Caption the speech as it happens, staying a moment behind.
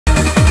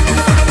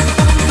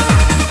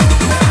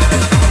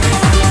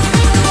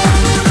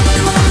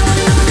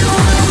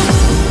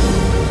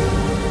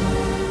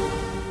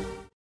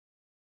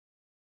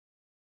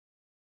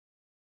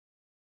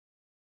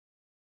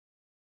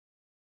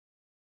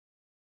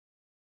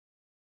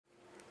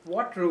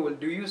What role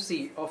do you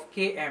see of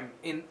KM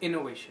in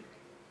innovation?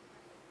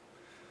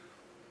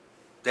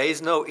 There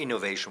is no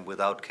innovation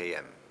without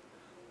KM.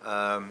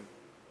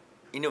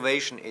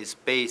 Innovation is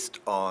based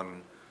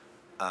on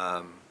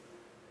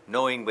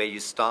knowing where you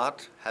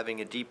start,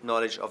 having a deep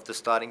knowledge of the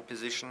starting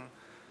position,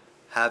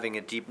 having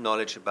a deep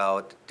knowledge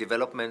about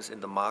developments in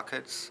the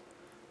markets,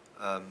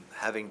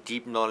 having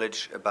deep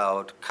knowledge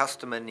about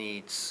customer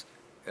needs,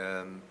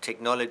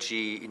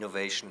 technology,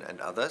 innovation, and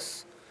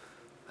others.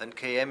 And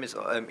KM is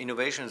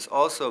innovation is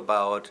also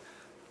about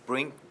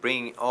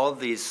bringing all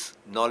this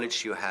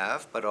knowledge you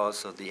have, but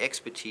also the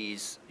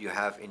expertise you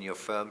have in your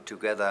firm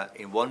together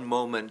in one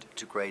moment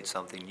to create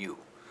something new.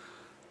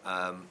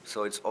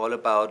 So it's all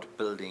about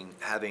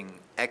having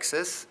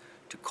access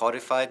to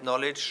codified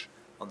knowledge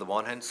on the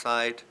one hand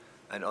side,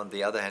 and on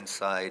the other hand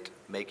side,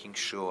 making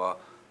sure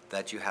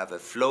that you have a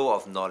flow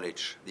of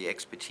knowledge, the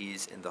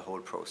expertise in the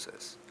whole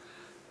process.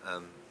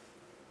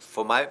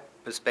 From my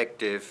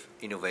perspective,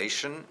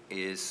 innovation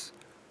is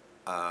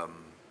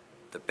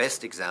the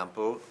best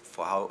example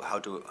for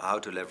how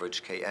to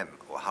leverage KM,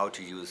 or how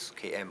to use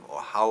KM,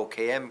 or how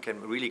KM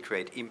can really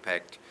create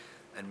impact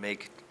and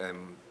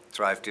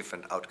drive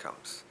different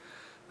outcomes.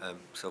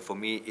 So for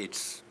me,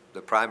 it's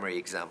the primary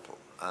example.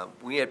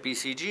 We at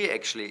BCG,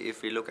 actually,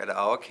 if we look at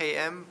our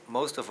KM,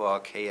 most of our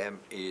KM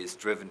is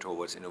driven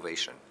towards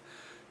innovation.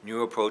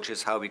 New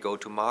approaches, how we go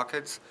to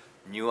markets,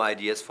 new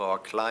ideas for our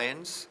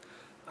clients,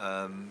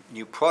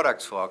 new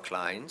products for our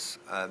clients,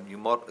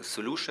 new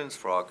solutions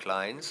for our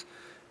clients.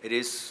 It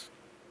is,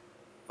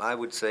 I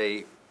would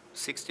say,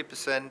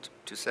 60%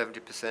 to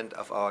 70%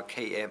 of our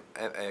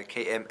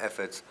KM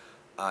efforts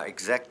are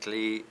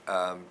exactly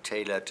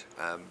tailored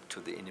to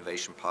the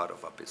innovation part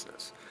of our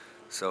business.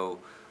 So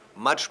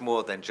much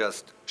more than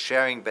just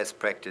sharing best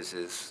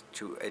practices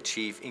to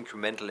achieve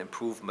incremental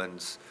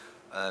improvements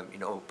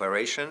in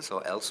operations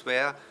or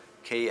elsewhere,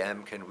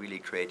 KM can really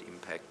create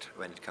impact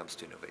when it comes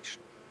to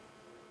innovation.